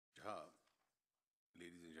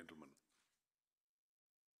gentlemen.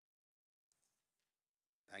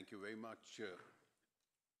 Thank you very much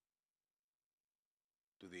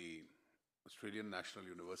to the Australian National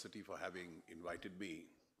University for having invited me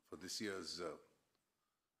for this year's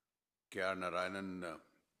KR Narayanan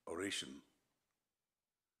Oration.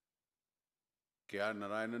 KR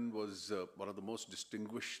Narayanan was one of the most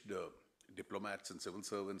distinguished diplomats and civil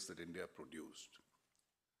servants that India produced.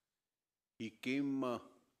 He came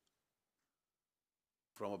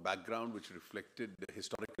from a background which reflected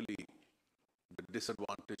historically the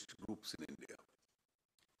disadvantaged groups in India.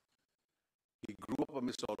 He grew up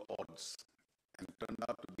amidst all odds and turned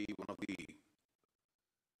out to be one of the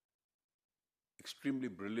extremely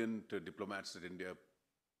brilliant diplomats that India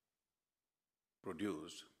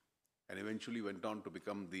produced, and eventually went on to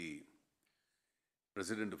become the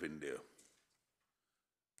President of India.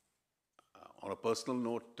 On a personal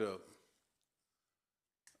note,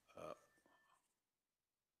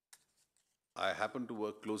 I happened to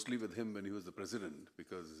work closely with him when he was the president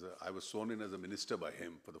because I was sworn in as a minister by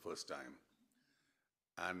him for the first time.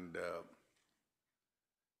 And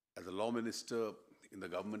as a law minister in the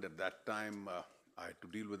government at that time, I had to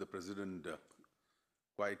deal with the president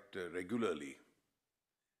quite regularly.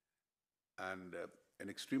 And an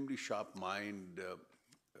extremely sharp mind,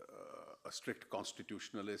 a strict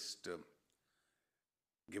constitutionalist,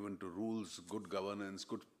 given to rules, good governance,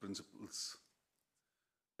 good principles.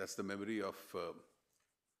 That's the memory of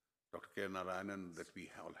Dr. KR Narayanan that we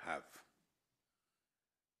all have.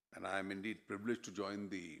 And I am indeed privileged to join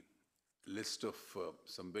the list of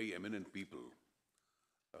some very eminent people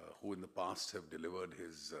who in the past have delivered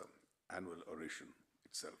his annual oration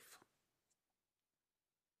itself.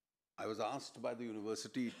 I was asked by the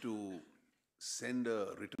university to send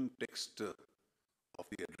a written text of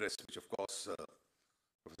the address, which of course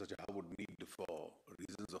Professor Jha would need for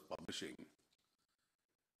reasons of publishing.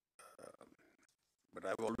 But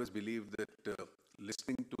I've always believed that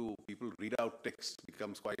listening to people read out text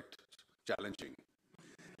becomes quite challenging.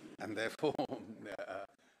 And therefore,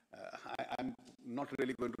 I'm not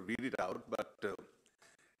really going to read it out, but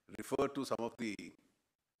refer to some of the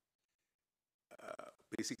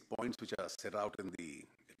basic points which are set out in the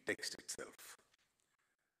text itself.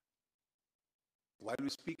 While we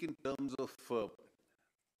speak in terms of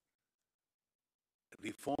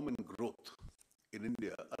reform and growth in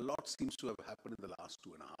India, a lot seems to have happened in the last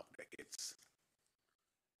 2.5 decades.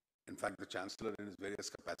 In fact, the Chancellor in his various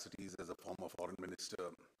capacities as a former foreign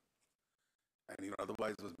minister and even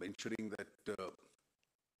otherwise was mentioning that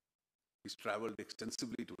he's traveled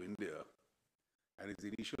extensively to India, and his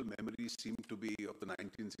initial memories seem to be of the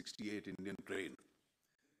 1968 Indian train,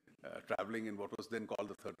 traveling in what was then called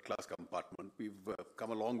the third-class compartment. We've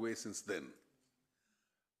come a long way since then.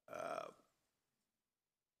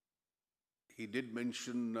 He did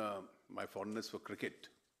mention my fondness for cricket.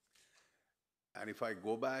 And if I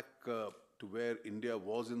go back to where India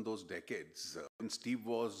was in those decades, in Steve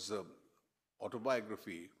Waugh's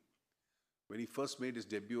autobiography, when he first made his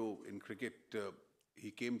debut in cricket,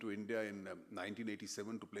 he came to India in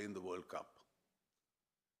 1987 to play in the World Cup.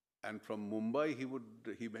 And from Mumbai,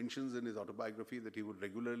 he mentions in his autobiography that he would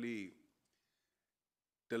regularly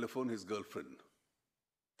telephone his girlfriend.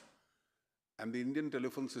 And the Indian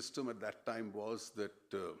telephone system at that time was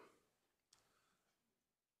that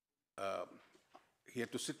he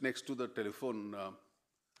had to sit next to the telephone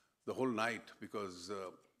the whole night because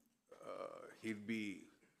he'd be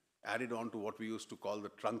added on to what we used to call the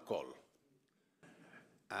trunk call.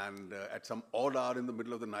 And at some odd hour in the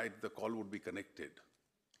middle of the night, the call would be connected.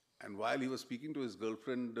 And while he was speaking to his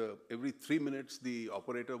girlfriend, every 3 minutes, the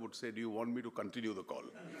operator would say, "Do you want me to continue the call?"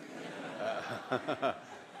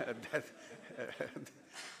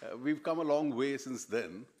 We've come a long way since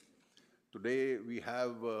then. Today, we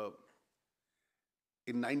have,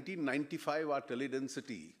 in 1995, our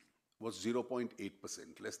teledensity was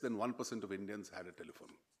 0.8%. Less than 1% of Indians had a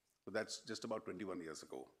telephone. So that's just about 21 years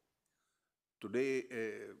ago. Today,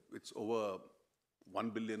 it's over 1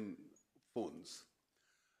 billion phones.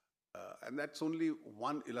 And that's only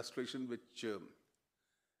one illustration which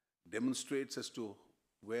demonstrates as to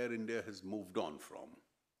where India has moved on from.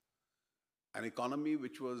 An economy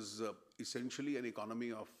which was essentially an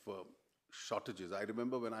economy of shortages. I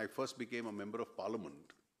remember when I first became a member of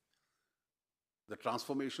parliament, the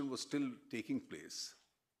transformation was still taking place.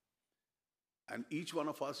 And each one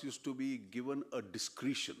of us used to be given a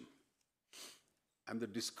discretion. And the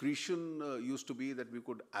discretion used to be that we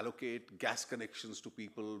could allocate gas connections to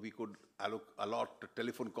people, we could allot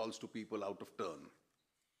telephone calls to people out of turn.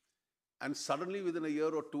 And suddenly, within a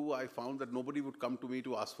year or two, I found that nobody would come to me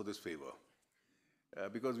to ask for this favor.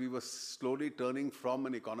 because we were slowly turning from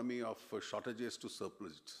an economy of shortages to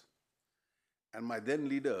surplus. And my then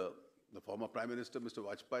leader, the former Prime Minister, Mr.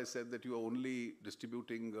 Vajpayee, said that you are only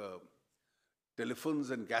distributing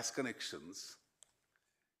telephones and gas connections.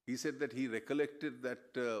 He said that he recollected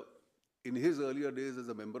that in his earlier days as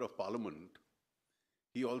a member of parliament,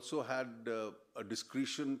 he also had a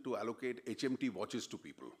discretion to allocate HMT watches to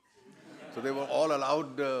people. So they were all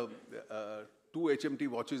allowed 2 HMT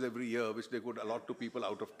watches every year, which they could allot to people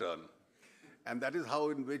out of turn. And that is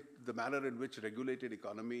how the manner in which regulated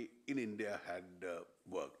economy in India had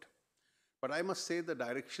worked. But I must say the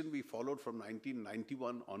direction we followed from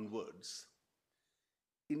 1991 onwards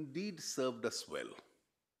indeed served us well.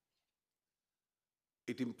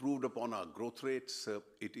 It improved upon our growth rates.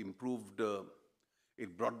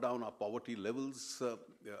 It brought down our poverty levels.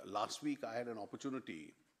 Last week, I had an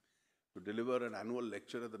opportunity to deliver an annual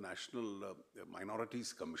lecture at the National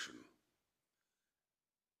Minorities Commission.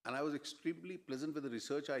 And I was extremely pleasant with the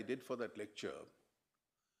research I did for that lecture,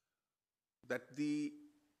 that the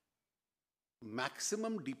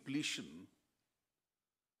maximum depletion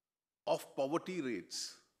of poverty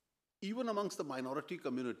rates, even amongst the minority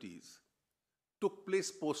communities, took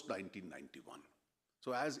place post-1991.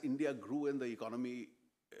 So as India grew and the economy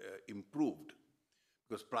improved,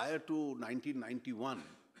 because prior to 1991,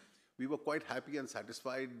 we were quite happy and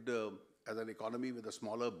satisfied as an economy with a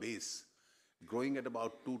smaller base, growing at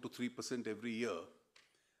about 2 to 3% every year.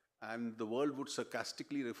 And the world would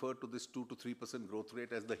sarcastically refer to this 2 to 3% growth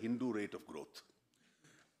rate as the Hindu rate of growth.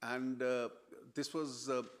 And this was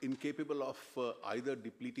incapable of either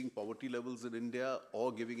depleting poverty levels in India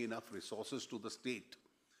or giving enough resources to the state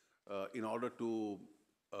in order to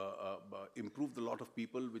improve the lot of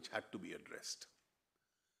people which had to be addressed.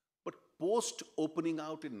 But post-opening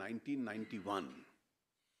out in 1991,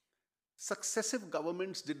 successive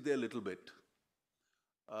governments did their little bit.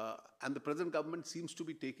 And the present government seems to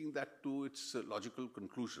be taking that to its logical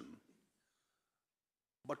conclusion.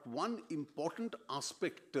 But one important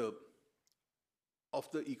aspect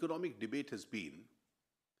of the economic debate has been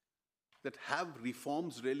that have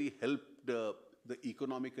reforms really helped the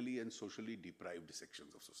economically and socially deprived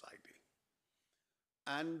sections of society?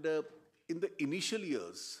 And in the initial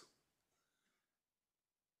years,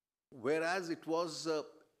 whereas it was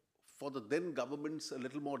for the then governments a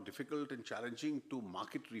little more difficult and challenging to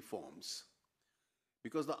market reforms,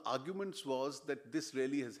 because the arguments was that this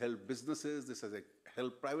really has helped businesses, this has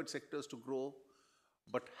helped private sectors to grow,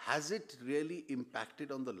 but has it really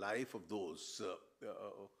impacted on the life of those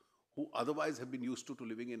who otherwise have been used to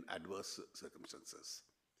living in adverse circumstances?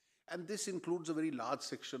 And this includes a very large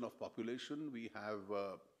section of population. We have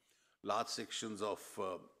large sections of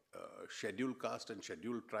scheduled caste and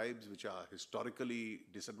scheduled tribes, which are historically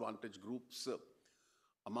disadvantaged groups.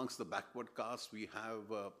 Amongst the backward castes, we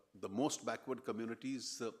have the most backward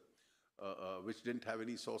communities which didn't have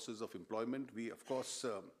any sources of employment. We, of course,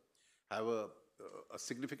 have a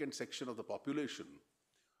significant section of the population.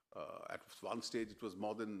 At one stage, it was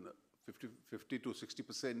more than 50 to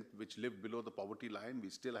 60% which lived below the poverty line. We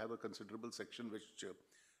still have a considerable section which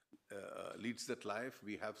leads that life.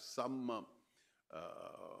 We have some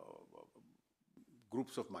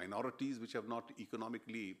groups of minorities which have not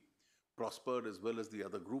economically prospered as well as the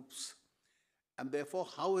other groups. And therefore,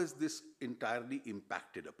 how has this entirely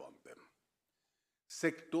impacted upon them?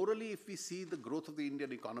 Sectorally, if we see the growth of the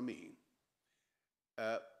Indian economy,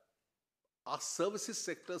 our services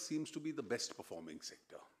sector seems to be the best performing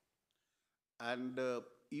sector. And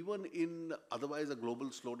even in otherwise a global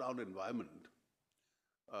slowdown environment,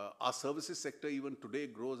 our services sector even today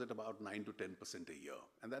grows at about 9 to 10% a year.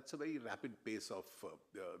 And that's a very rapid pace of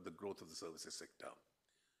the growth of the services sector.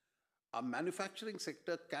 Our manufacturing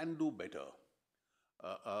sector can do better,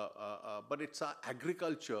 but it's our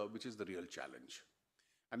agriculture which is the real challenge.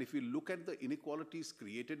 And if we look at the inequalities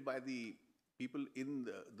created by the people in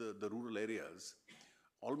the rural areas,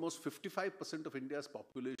 almost 55% of India's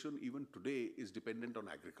population even today is dependent on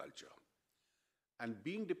agriculture. And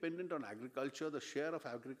being dependent on agriculture, the share of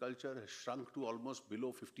agriculture has shrunk to almost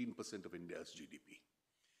below 15% of India's GDP.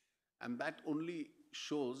 And that only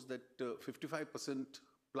shows that 55%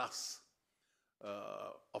 plus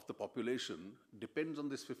of the population depends on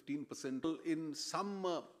this 15%. In some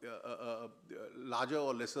larger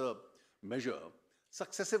or lesser measure,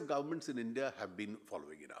 successive governments in India have been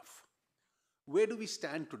following enough. Where do we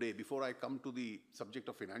stand today? Before I come to the subject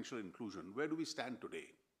of financial inclusion, where do we stand today?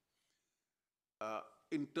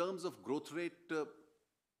 In terms of growth rate,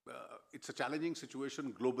 it's a challenging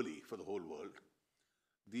situation globally for the whole world.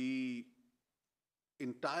 The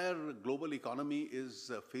entire global economy is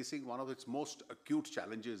facing one of its most acute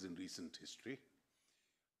challenges in recent history.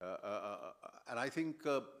 And I think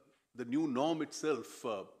the new norm itself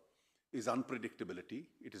is unpredictability.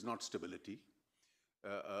 It is not stability.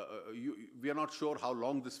 We are not sure how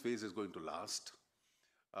long this phase is going to last.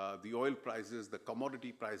 The oil prices, the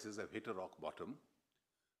commodity prices have hit a rock bottom.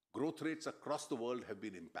 Growth rates across the world have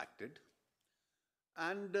been impacted.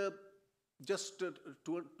 And just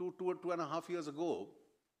 2.5 years ago,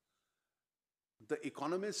 The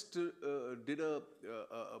Economist did a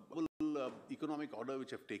economic order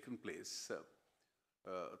which have taken place.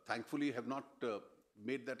 Thankfully, have not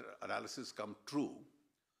made that analysis come true.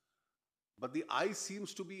 But the eye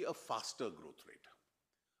seems to be a faster growth rate.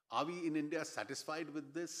 Are we in India satisfied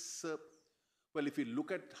with this? Well, if we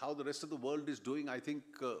look at how the rest of the world is doing, I think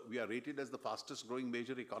we are rated as the fastest growing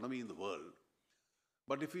major economy in the world.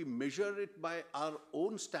 But if we measure it by our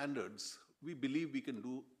own standards, we believe we can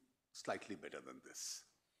do slightly better than this.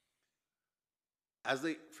 As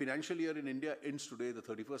the financial year in India ends today, the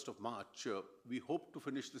 31st of March, we hope to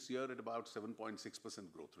finish this year at about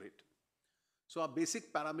 7.6% growth rate. So our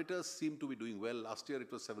basic parameters seem to be doing well. Last year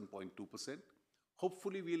it was 7.2%.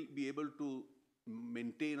 Hopefully we'll be able to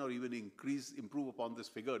maintain or even improve upon this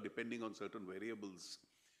figure depending on certain variables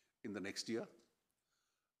in the next year.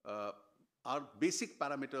 Our basic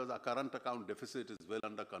parameters, our current account deficit is well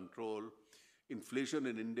under control. Inflation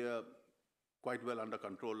in India, quite well under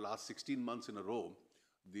control. Last 16 months in a row,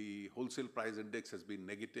 the wholesale price index has been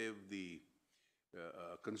negative. The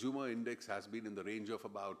consumer index has been in the range of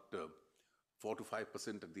about 4 to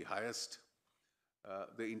 5% at the highest.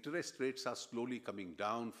 The interest rates are slowly coming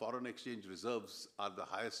down. Foreign exchange reserves are the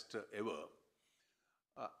highest ever.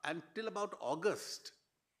 Until about August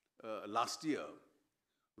last year,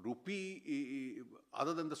 rupee,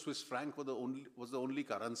 other than the Swiss franc, was the only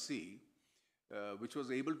currency which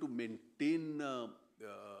was able to maintain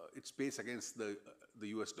its pace against the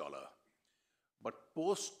US dollar. But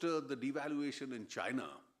post the devaluation in China,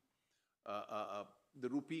 the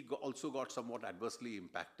rupee also got somewhat adversely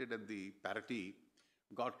impacted and the parity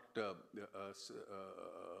got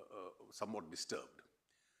somewhat disturbed.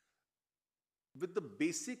 With the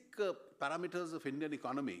basic parameters of Indian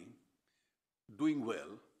economy doing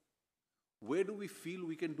well, where do we feel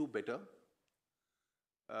we can do better?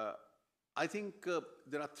 I think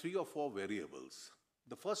there are 3 or 4 variables.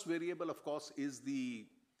 The first variable, of course, is the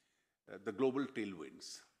global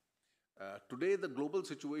tailwinds. Today, the global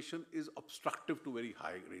situation is obstructive to very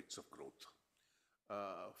high rates of growth.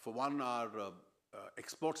 For one, our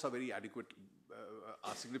exports are very adequate,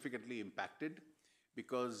 are significantly impacted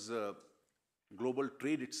because global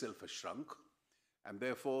trade itself has shrunk, and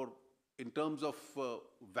therefore, in terms of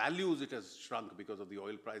values, it has shrunk because of the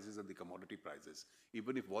oil prices and the commodity prices.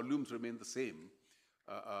 Even if volumes remain the same,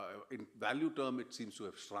 in value term, it seems to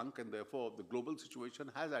have shrunk, and therefore, the global situation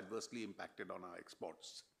has adversely impacted on our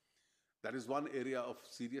exports. That is one area of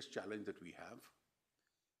serious challenge that we have.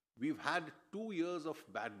 We've had 2 years of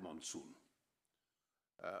bad monsoon.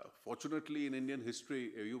 Fortunately, in Indian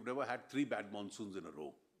history, you've never had 3 bad monsoons in a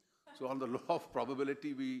row. So on the law of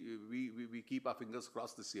probability, we keep our fingers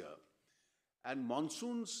crossed this year. And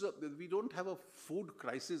monsoons, we don't have a food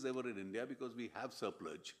crisis ever in India because we have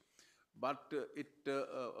surplus. But it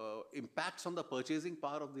impacts on the purchasing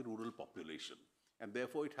power of the rural population. And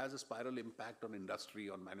therefore, it has a spiral impact on industry,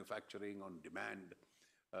 on manufacturing, on demand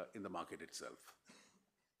in the market itself.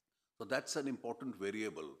 So that's an important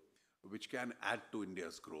variable which can add to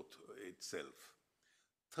India's growth itself.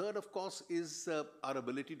 Third, of course, is our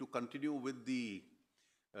ability to continue with the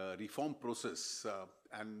reform process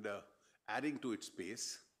and adding to its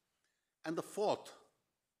pace. And the fourth,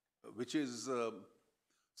 which is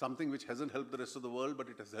something which hasn't helped the rest of the world, but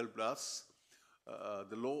it has helped us.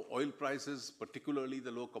 The low oil prices, particularly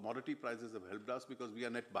the low commodity prices, have helped us because we are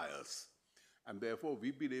net buyers. And therefore,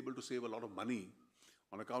 we've been able to save a lot of money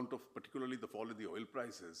on account of particularly the fall in the oil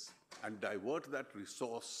prices and divert that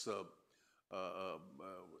resource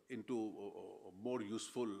into more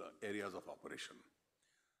useful areas of operation.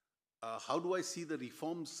 How do I see the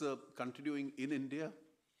reforms continuing in India?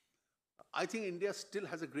 I think India still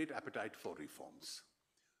has a great appetite for reforms.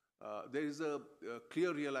 There is a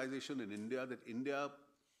clear realization in India that India,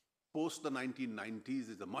 post the 1990s,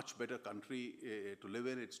 is a much better country to live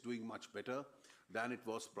in. It's doing much better than it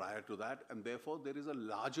was prior to that. And therefore, there is a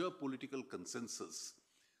larger political consensus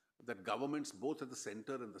that governments, both at the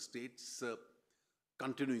center and the states,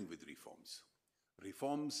 continuing with reforms.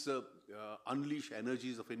 Reforms unleash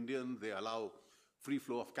energies of Indians. They allow free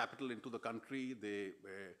flow of capital into the country. They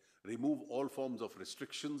remove all forms of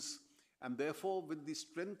restrictions. And therefore, with the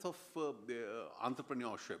strength of the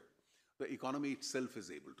entrepreneurship, the economy itself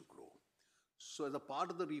is able to grow. So as a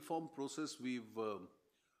part of the reform process, we've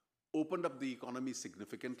opened up the economy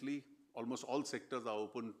significantly. Almost all sectors are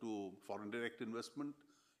open to foreign direct investment.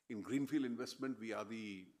 In greenfield investment, we have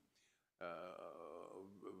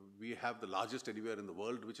the largest anywhere in the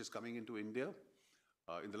world which is coming into India.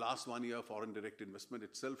 In the last 1 year, foreign direct investment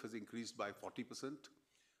itself has increased by 40%.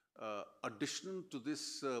 Addition to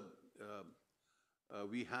this,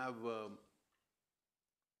 we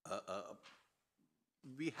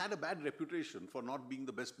had a bad reputation for not being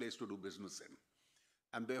the best place to do business in.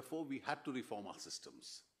 And therefore, we had to reform our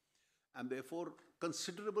systems. And therefore,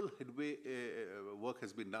 considerable headway work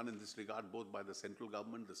has been done in this regard, both by the central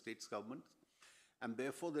government, the states government. And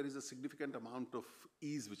therefore, there is a significant amount of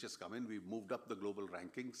ease which has come in. We've moved up the global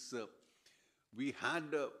rankings. We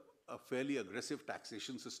had a fairly aggressive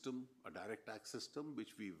taxation system, a direct tax system,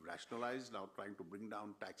 which we've rationalized, now trying to bring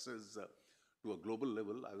down taxes to a global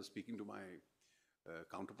level. I was speaking to my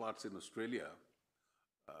counterparts in Australia.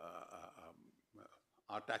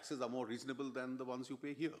 Our taxes are more reasonable than the ones you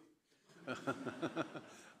pay here.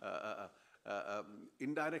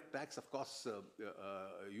 Indirect tax, of course,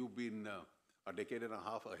 you've been a decade and a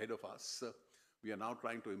half ahead of us. We are now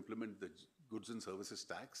trying to implement the goods and services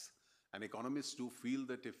tax. And economists do feel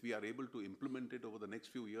that if we are able to implement it over the next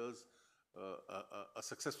few years, a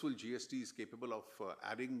successful GST is capable of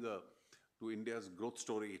adding to India's growth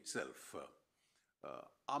story itself.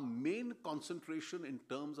 Our main concentration in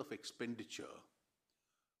terms of expenditure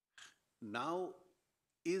now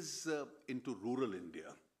is into rural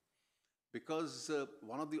India, because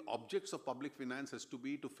one of the objects of public finance has to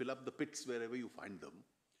be to fill up the pits wherever you find them,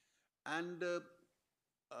 and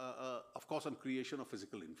of course on creation of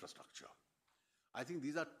physical infrastructure. I think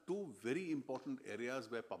these are two very important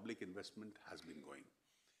areas where public investment has been going.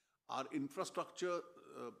 Our infrastructure,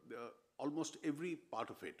 almost every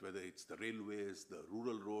part of it, whether it's the railways, the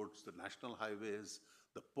rural roads, the national highways,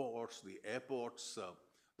 the ports, the airports,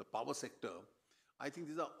 the power sector, I think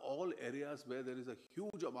these are all areas where there is a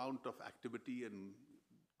huge amount of activity and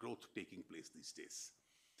growth taking place these days.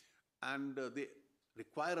 And they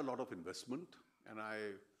require a lot of investment, and I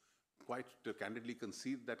quite candidly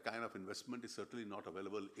concede that kind of investment is certainly not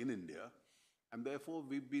available in India. And therefore,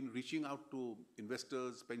 we've been reaching out to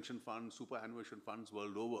investors, pension funds, superannuation funds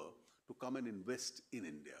world over to come and invest in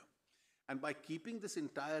India. And by keeping this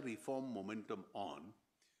entire reform momentum on,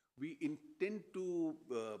 we intend to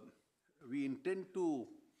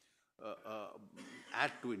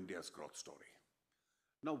add to India's growth story.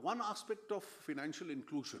 Now, one aspect of financial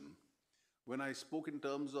inclusion, when I spoke in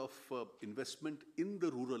terms of investment in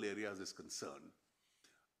the rural areas is concerned,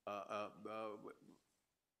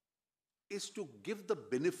 is to give the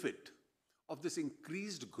benefit of this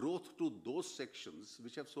increased growth to those sections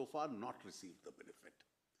which have so far not received the benefit.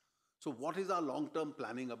 So what is our long-term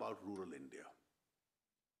planning about rural India?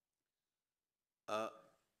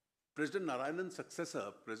 President Narayanan's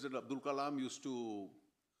successor, President Abdul Kalam, used to,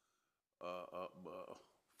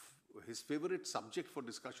 his favorite subject for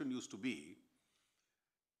discussion used to be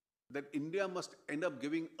that India must end up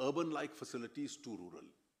giving urban-like facilities to rural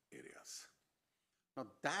areas. Now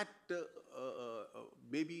that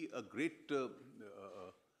may be a great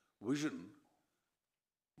vision,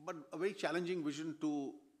 but a very challenging vision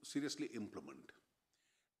to seriously implement.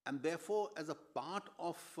 And therefore, as a part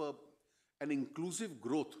of an inclusive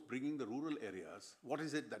growth bringing the rural areas, what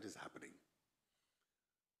is it that is happening?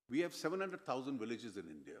 We have 700,000 villages in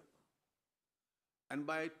India, and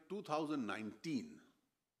by 2019,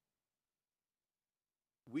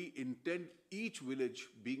 we intend each village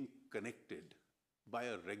being connected by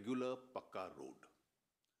a regular Pakka road.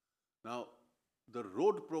 Now, the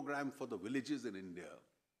road program for the villages in India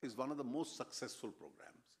is one of the most successful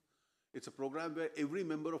programs. It's a program where every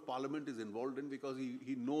member of parliament is involved in, because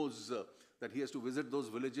he knows that he has to visit those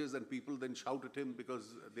villages and people then shout at him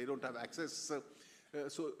because they don't have access.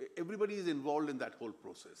 So everybody is involved in that whole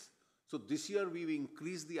process. So this year we've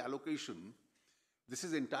increased the allocation. This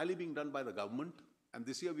is entirely being done by the government. And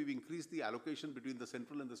this year we've increased the allocation between the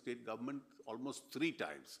central and the state government almost 3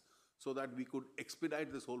 times, so that we could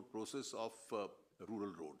expedite this whole process of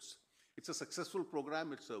rural roads. It's a successful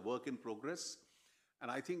program. It's a work in progress. And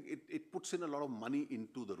I think it puts in a lot of money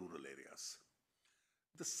into the rural areas.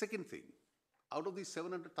 The second thing, out of these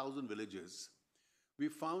 700,000 villages, we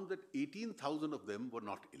found that 18,000 of them were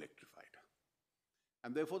not electrified.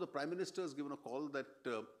 And therefore, the Prime Minister has given a call that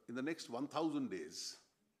in the next 1,000 days,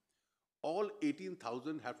 all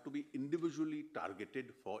 18,000 have to be individually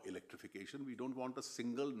targeted for electrification. We don't want a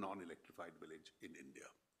single non-electrified village in India.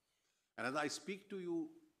 And as I speak to you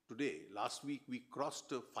today, last week, we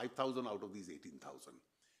crossed 5,000 out of these 18,000.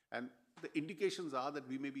 And the indications are that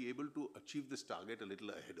we may be able to achieve this target a little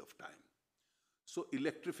ahead of time. So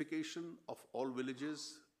electrification of all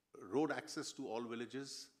villages, road access to all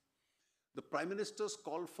villages. The Prime Minister's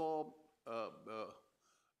call for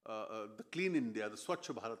the Clean India, the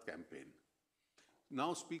Swachh Bharat campaign,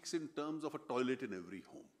 now speaks in terms of a toilet in every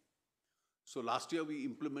home. So last year we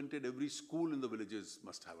implemented every school in the villages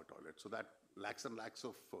must have a toilet. So that lakhs and lakhs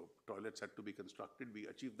of toilets had to be constructed. We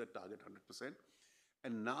achieved that target 100%.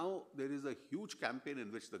 And now there is a huge campaign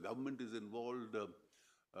in which the government is involved.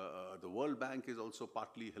 The World Bank is also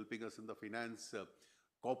partly helping us in the finance.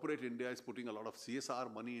 Corporate India is putting a lot of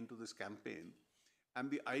CSR money into this campaign. And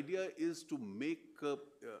the idea is to make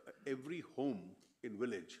every home in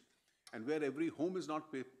village, and where every home is not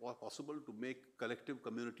possible, to make collective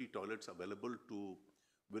community toilets available to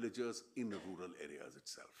villagers in rural areas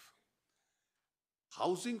itself.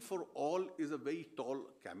 Housing for all is a very tall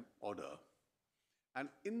order. And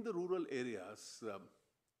in the rural areas,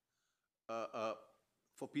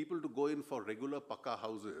 for people to go in for regular pakka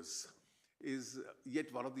houses is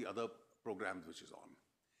yet one of the other programs which is on.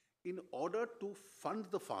 In order to fund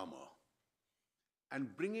the farmer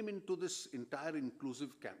and bring him into this entire inclusive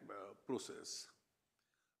process,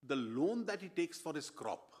 the loan that he takes for his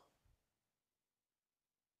crop,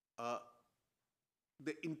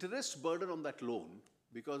 the interest burden on that loan,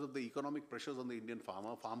 because of the economic pressures on the Indian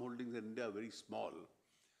farmer, farm holdings in India are very small,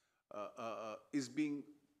 is being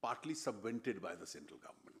partly subvented by the central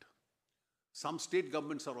government. Some state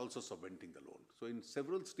governments are also subventing the loan. So in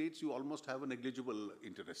several states, you almost have a negligible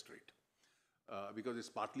interest rate because it's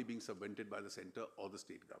partly being subvented by the center or the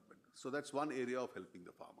state government. So that's one area of helping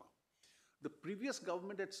the farmer. The previous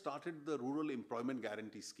government had started the Rural Employment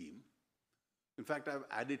Guarantee Scheme. In fact, I've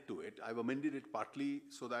added to it. I've amended it partly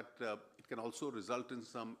so that it can also result in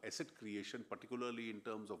some asset creation, particularly in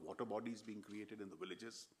terms of water bodies being created in the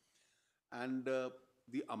villages. And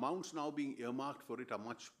the amounts now being earmarked for it are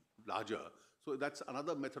much larger. So that's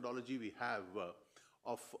another methodology we have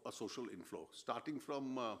of a social inflow. Starting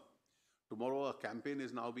from tomorrow, a campaign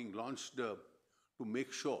is now being launched to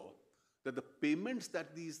make sure that the payments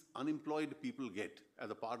that these unemployed people get as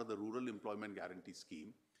a part of the Rural Employment Guarantee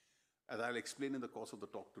Scheme, as I'll explain in the course of the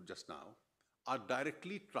talk to just now, are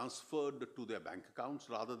directly transferred to their bank accounts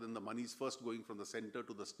rather than the monies first going from the center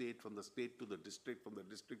to the state, from the state to the district, from the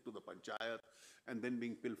district to the panchayat, and then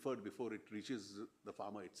being pilfered before it reaches the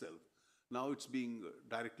farmer itself. Now it's being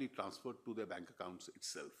directly transferred to their bank accounts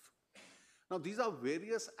itself. Now these are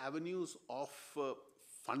various avenues of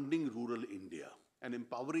funding rural India and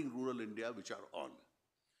empowering rural India which are on.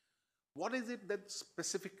 What is it that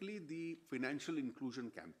specifically the financial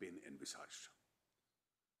inclusion campaign envisaged?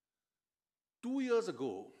 2 years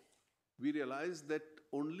ago, we realized that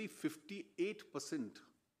only 58%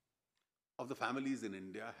 of the families in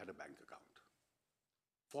India had a bank account.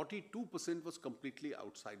 42% was completely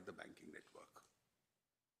outside the banking network.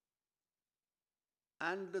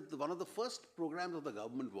 And one of the first programs of the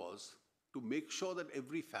government was to make sure that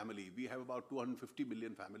every family, we have about 250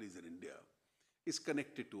 million families in India, is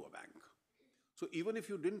connected to a bank. So even if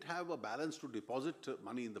you didn't have a balance to deposit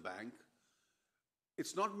money in the bank,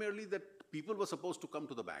 it's not merely that people were supposed to come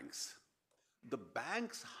to the banks. The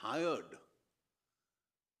banks hired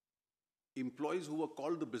employees who were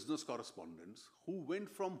called the business correspondents, who went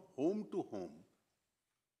from home to home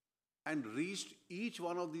and reached each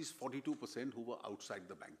one of these 42% who were outside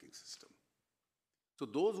the banking system. So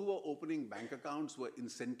those who were opening bank accounts were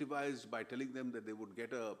incentivized by telling them that they would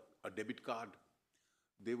get a debit card,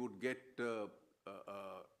 they would get a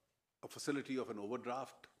facility of an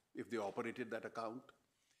overdraft if they operated that account,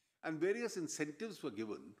 and various incentives were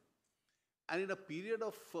given. And in a period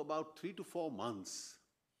of about 3 to 4 months,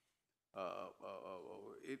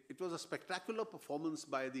 it was a spectacular performance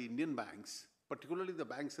by the Indian banks, particularly the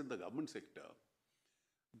banks in the government sector,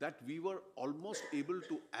 that we were almost able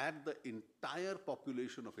to add the entire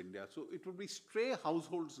population of India. So it would be stray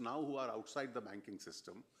households now who are outside the banking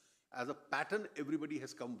system. As a pattern, everybody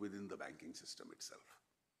has come within the banking system itself.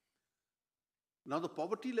 Now the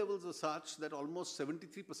poverty levels are such that almost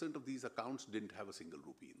 73% of these accounts didn't have a single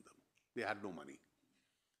rupee in them. They had no money.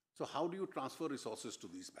 So how do you transfer resources to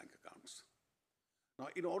these bank accounts? Now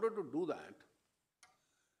in order to do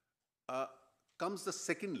that, comes the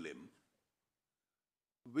second limb,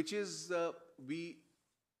 which is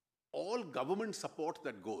all government support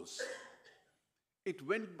that goes. It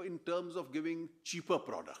went in terms of giving cheaper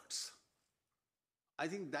products. I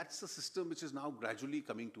think that's a system which is now gradually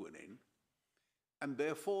coming to an end. And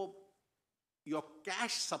therefore, your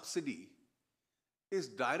cash subsidy is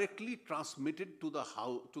directly transmitted to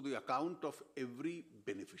the account of every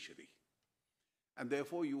beneficiary. And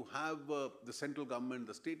therefore, you have the central government,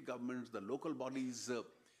 the state governments, the local bodies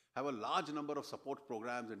have a large number of support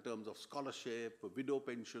programs in terms of scholarship, widow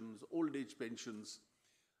pensions, old age pensions,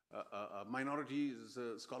 minorities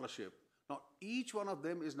scholarship. Now, each one of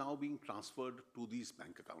them is now being transferred to these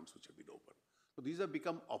bank accounts which have been opened. So these have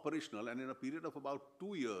become operational, and in a period of about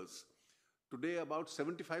 2 years, today about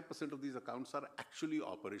 75% of these accounts are actually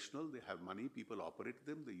operational. They have money, people operate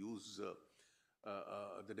them, they use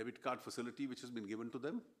the debit card facility which has been given to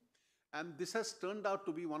them. And this has turned out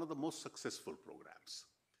to be one of the most successful programs.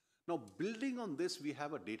 Now, building on this, we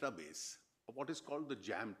have a database of what is called the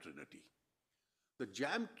JAM Trinity. The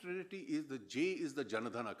JAM Trinity is the J is the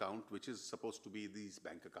Janadhan account, which is supposed to be these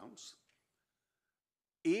bank accounts.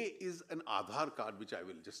 A is an Aadhaar card, which I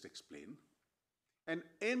will just explain. And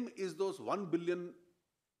M is those 1 billion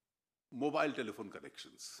mobile telephone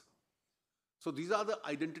connections. So these are the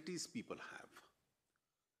identities people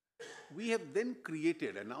have. We have then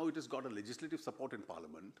created, and now it has got a legislative support in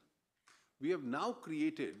Parliament, we have now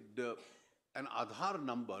created an Aadhaar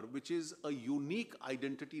number, which is a unique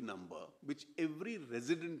identity number, which every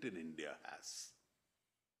resident in India has.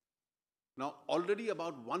 Now, already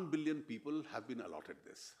about 1 billion people have been allotted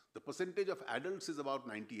this. The percentage of adults is about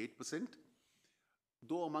 98%,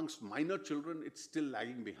 though amongst minor children, it's still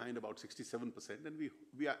lagging behind about 67%, and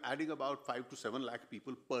we are adding about 5 to 7 lakh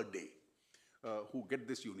people per day who get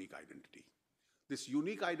this unique identity. This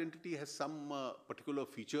unique identity has some particular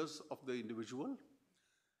features of the individual,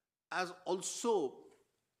 as also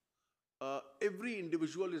every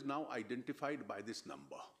individual is now identified by this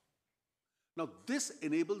number. Now, this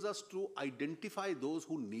enables us to identify those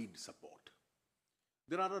who need support.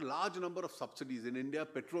 There are a large number of subsidies. In India,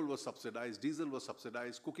 petrol was subsidized, diesel was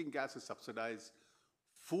subsidized, cooking gas is subsidized,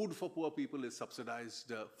 food for poor people is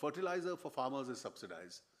subsidized, fertilizer for farmers is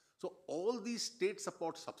subsidized. So all these state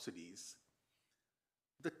support subsidies,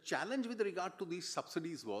 the challenge with regard to these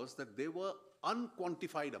subsidies was that they were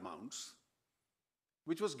unquantified amounts,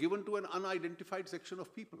 which was given to an unidentified section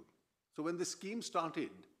of people. So when the scheme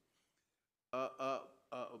started,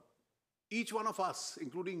 each one of us,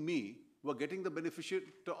 including me, were getting the benefit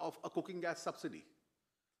of a cooking gas subsidy.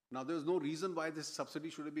 Now, there's no reason why this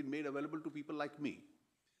subsidy should have been made available to people like me.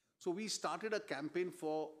 So we started a campaign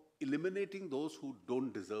for eliminating those who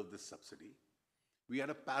don't deserve this subsidy. We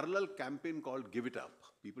had a parallel campaign called Give It Up.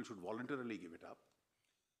 People should voluntarily give it up.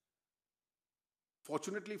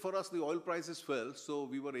 Fortunately for us, the oil prices fell, so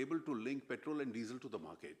we were able to link petrol and diesel to the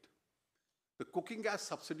market. The cooking gas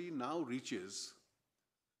subsidy now reaches,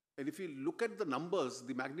 and if you look at the numbers,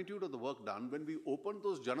 the magnitude of the work done, when we opened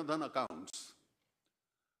those Janadhan accounts,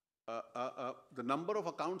 the number of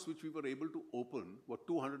accounts which we were able to open were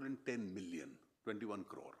 210 million, 21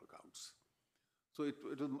 crore accounts. So it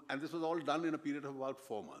was, and this was all done in a period of about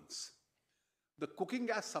 4 months. The cooking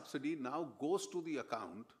gas subsidy now goes to the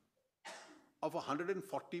account of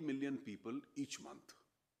 140 million people each month.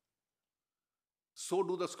 So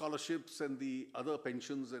do the scholarships and the other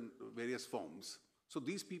pensions and various forms. So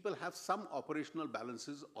these people have some operational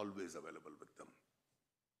balances always available with them.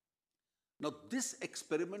 Now, this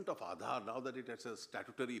experiment of Aadhaar, now that it has a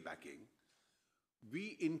statutory backing,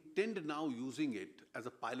 we intend now using it as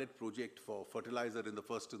a pilot project for fertilizer in the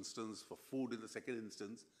first instance, for food in the second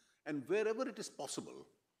instance, and wherever it is possible,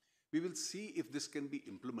 we will see if this can be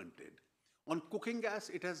implemented. On cooking gas,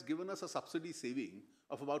 it has given us a subsidy saving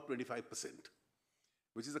of about 25%,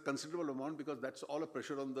 which is a considerable amount because that's all a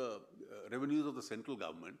pressure on the revenues of the central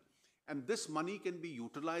government. And this money can be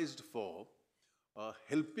utilized for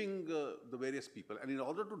helping the various people. And in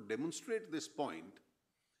order to demonstrate this point,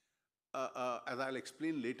 as I'll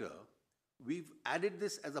explain later, we've added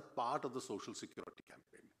this as a part of the social security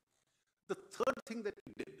campaign. The third thing that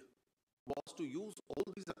we did was to use all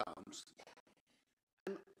these accounts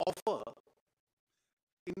and offer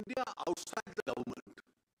India outside the government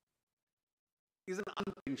is an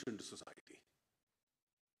unpensioned society.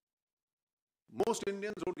 Most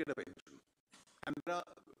Indians don't get a pension, and there are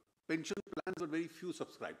pension plans, but very few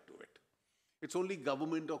subscribe to it. It's only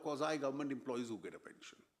government or quasi-government employees who get a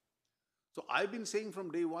pension. So I've been saying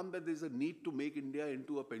from day one that there's a need to make India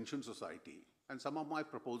into a pension society, and some of my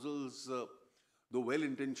proposals, though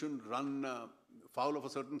well-intentioned, run foul of a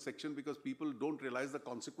certain section because people don't realize the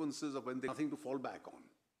consequences of when they have nothing to fall back on.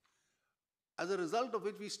 As a result of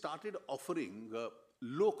which, we started offering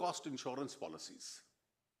low-cost insurance policies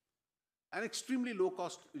and extremely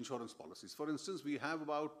low-cost insurance policies. For instance, we have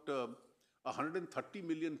about 130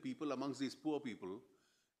 million people amongst these poor people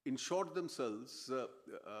insured themselves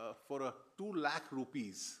for a 2 lakh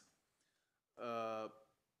rupees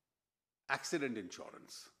accident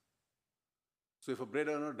insurance. So if a bread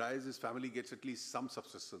earner dies, his family gets at least some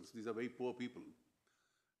subsistence. These are very poor people.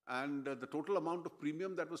 And the total amount of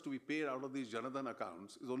premium that was to be paid out of these Janadhan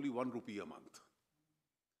accounts is only 1 rupee a month,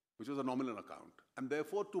 which was a nominal account. And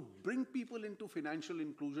therefore, to bring people into financial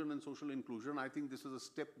inclusion and social inclusion, I think this was a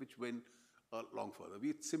step which went long further.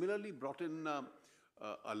 We similarly brought in a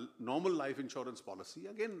normal life insurance policy,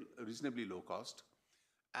 again reasonably low cost,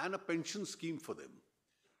 and a pension scheme for them.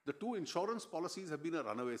 The two insurance policies have been a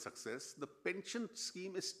runaway success. The pension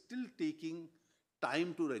scheme is still taking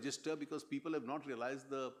time to register because people have not realized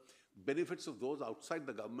the benefits of those outside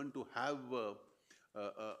the government to have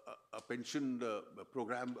a pension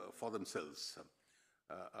program for themselves.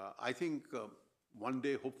 I think one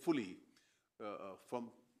day, hopefully,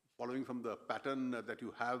 following from the pattern that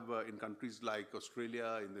you have in countries like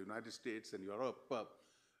Australia, in the United States and Europe,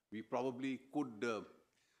 we probably could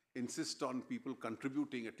insist on people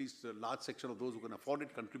contributing, at least a large section of those who can afford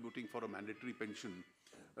it, contributing for a mandatory pension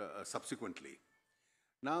subsequently.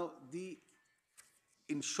 Now, the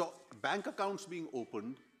bank accounts being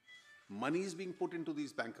opened, money is being put into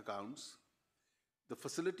these bank accounts, the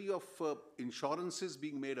facility of insurances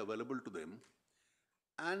being made available to them,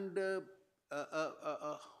 and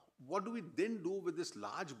what do we then do with this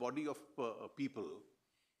large body of people?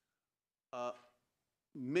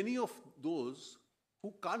 Many of those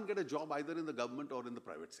who can't get a job either in the government or in the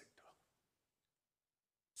private sector.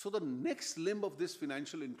 So the next limb of this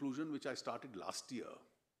financial inclusion, which I started last year,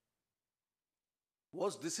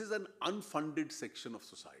 was this is an unfunded section of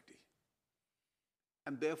society.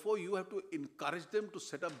 And therefore, you have to encourage them to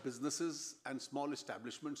set up businesses and small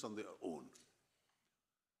establishments on their own.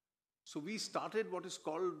 So we started what is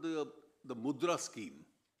called the Mudra scheme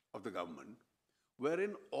of the government,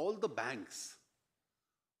 wherein all the banks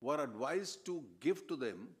were advised to give to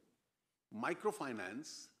them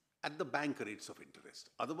microfinance at the bank rates of interest.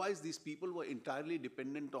 Otherwise, these people were entirely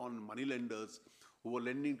dependent on moneylenders who were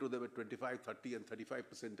lending to them at 25, 30 and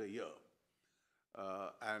 35% a year.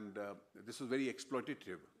 This was very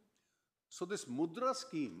exploitative. So this Mudra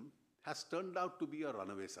scheme has turned out to be a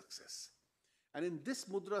runaway success. And in this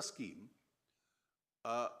Mudra scheme,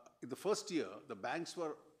 in the first year, the banks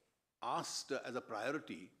were asked as a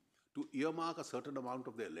priority to earmark a certain amount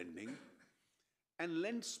of their lending and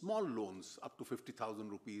lend small loans up to 50,000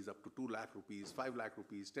 rupees, up to 2 lakh rupees, 5 lakh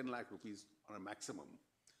rupees, 10 lakh rupees on a maximum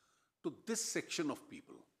to this section of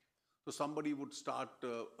people. So somebody would start,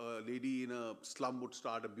 a lady in a slum would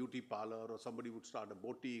start a beauty parlor, or somebody would start a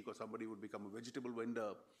boutique, or somebody would become a vegetable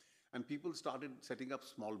vendor, and people started setting up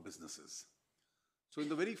small businesses. So in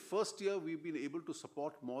the very first year, we've been able to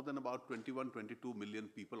support more than about 21, 22 million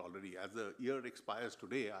people already. As the year expires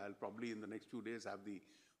today, I'll probably in the next few days have the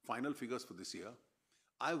final figures for this year.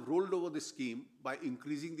 I've rolled over this scheme by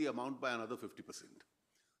increasing the amount by another 50%.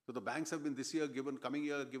 So the banks have been this year coming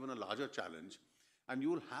year given a larger challenge, and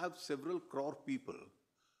you will have several crore people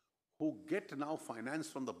who get now finance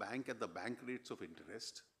from the bank at the bank rates of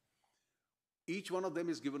interest. Each one of them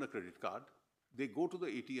is given a credit card. They go to the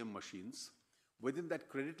ATM machines. Within that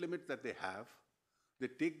credit limit that they have, they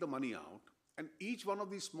take the money out, and each one of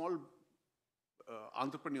these small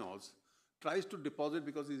entrepreneurs tries to deposit,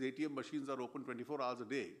 because these ATM machines are open 24 hours a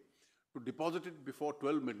day, to deposit it before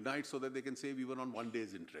 12 midnight so that they can save even on 1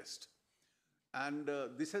 day's interest. And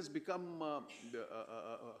this has become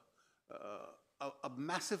a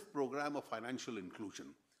massive program of financial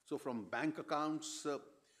inclusion. So from bank accounts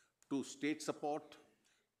to state support,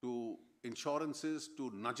 to insurances,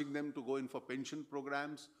 to nudging them to go in for pension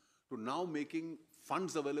programs, to now making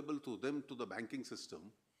funds available to them to the banking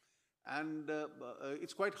system. And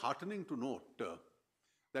it's quite heartening to note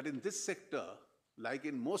that in this sector, like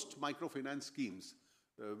in most microfinance schemes,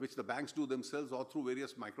 which the banks do themselves or through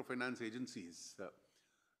various microfinance agencies,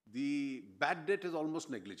 the bad debt is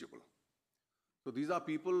almost negligible. So these are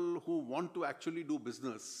people who want to actually do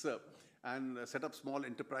business and set up small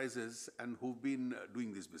enterprises and who've been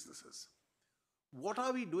doing these businesses. What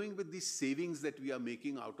are we doing with these savings that we are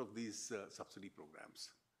making out of these subsidy programs?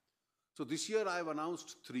 So this year I have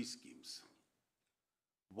announced 3 schemes.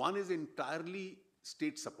 One is entirely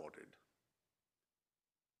state supported.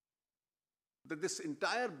 That this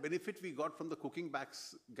entire benefit we got from the cooking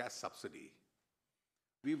gas subsidy,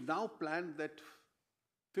 we've now planned that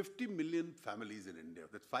 50 million families in India,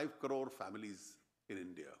 that's 5 crore families in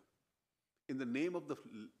India, in the name of the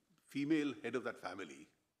female head of that family,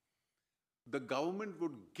 the government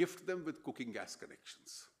would gift them with cooking gas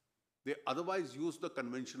connections. They otherwise use the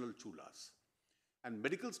conventional chulas. And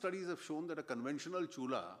medical studies have shown that a conventional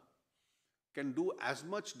chula can do as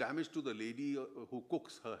much damage to the lady who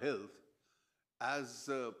cooks, her health, as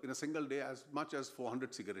in a single day, as much as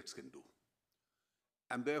 400 cigarettes can do.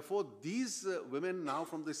 And therefore, these women now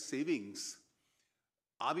from this savings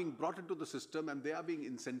are being brought into the system, and they are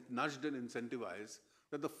being nudged and incentivized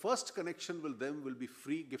that the first connection with them will be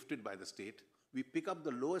free, gifted by the state. We pick up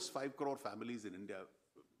the lowest 5 crore families in India,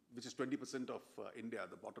 which is 20% of India,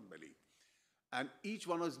 the bottom belly. And each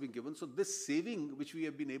one has been given. So this saving, which we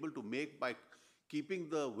have been able to make by keeping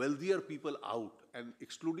the wealthier people out and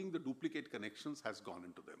excluding the duplicate connections, has gone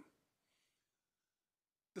into them.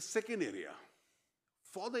 The second area,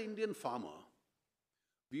 for the Indian farmer,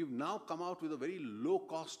 we've now come out with a very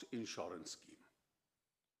low-cost insurance scheme,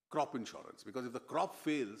 crop insurance. Because if the crop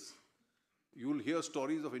fails, you'll hear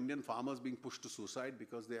stories of Indian farmers being pushed to suicide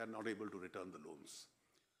because they are not able to return the loans.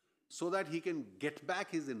 So that he can get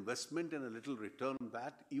back his investment and a little return on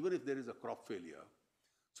that, even if there is a crop failure.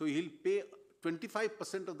 So he'll pay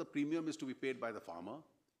 25% of the premium is to be paid by the farmer,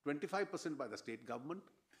 25% by the state government,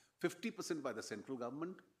 50% by the central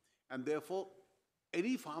government, and therefore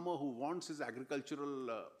any farmer who wants his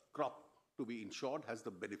agricultural crop to be insured has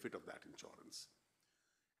the benefit of that insurance.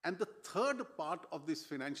 And the third part of this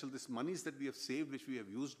monies that we have saved, which we have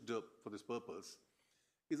used for this purpose,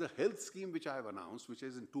 is a health scheme which I have announced, which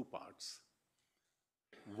is in 2 parts.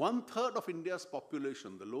 1/3 of India's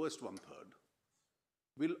population, the lowest 1/3,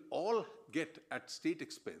 will all get at state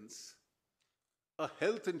expense a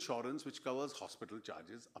health insurance which covers hospital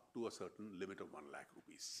charges up to a certain limit of 1 lakh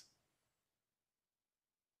rupees.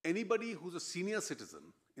 Anybody who's a senior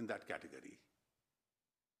citizen in that category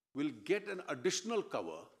will get an additional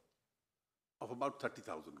cover of about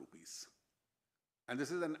 30,000 rupees. And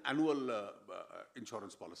this is an annual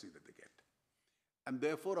insurance policy that they get. And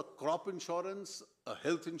therefore, a crop insurance, a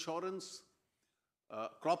health insurance,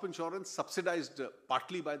 crop insurance subsidized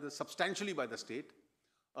substantially by the state,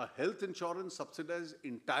 a health insurance subsidized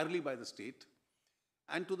entirely by the state,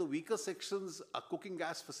 and to the weaker sections, a cooking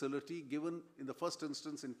gas facility given in the first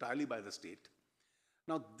instance entirely by the state.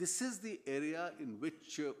 Now, this is the area in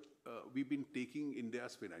which we've been taking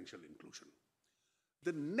India's financial inclusion.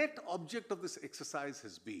 The net object of this exercise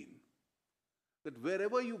has been that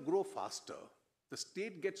wherever you grow faster, the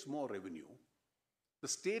state gets more revenue, the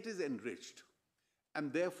state is enriched,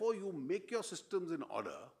 and therefore you make your systems in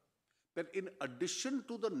order that in addition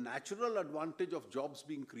to the natural advantage of jobs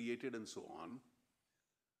being created and so on,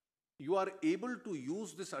 you are able to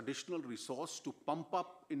use this additional resource to pump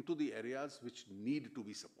up into the areas which need to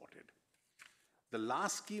be supported. The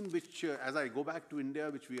last scheme which, as I go back to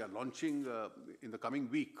India, which we are launching in the coming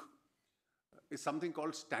week, is something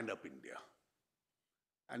called Stand Up India.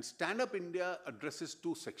 And Stand Up India addresses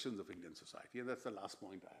 2 sections of Indian society, and that's the last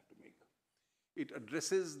point I have to make. It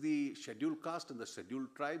addresses the scheduled caste and the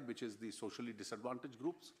scheduled tribe, which is the socially disadvantaged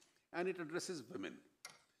groups, and it addresses women.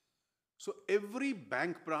 So every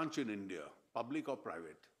bank branch in India, public or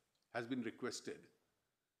private, has been requested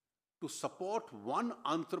to support 1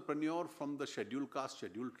 entrepreneur from the scheduled caste,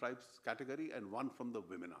 scheduled tribes category and 1 from the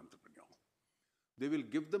women entrepreneur. They will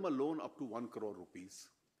give them a loan up to 1 crore rupees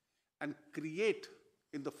and create,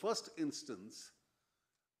 in the first instance,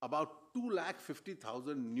 about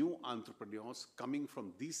 250,000 new entrepreneurs coming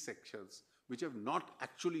from these sections which have not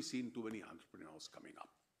actually seen too many entrepreneurs coming up.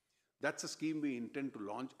 That's a scheme we intend to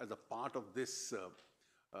launch as a part of this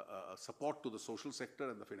support to the social sector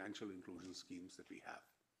and the financial inclusion schemes that we have.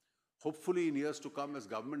 Hopefully, in years to come, as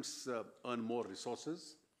governments earn more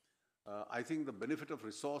resources, I think the benefit of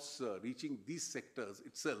resource reaching these sectors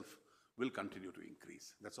itself will continue to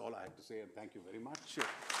increase. That's all I have to say, and thank you very much.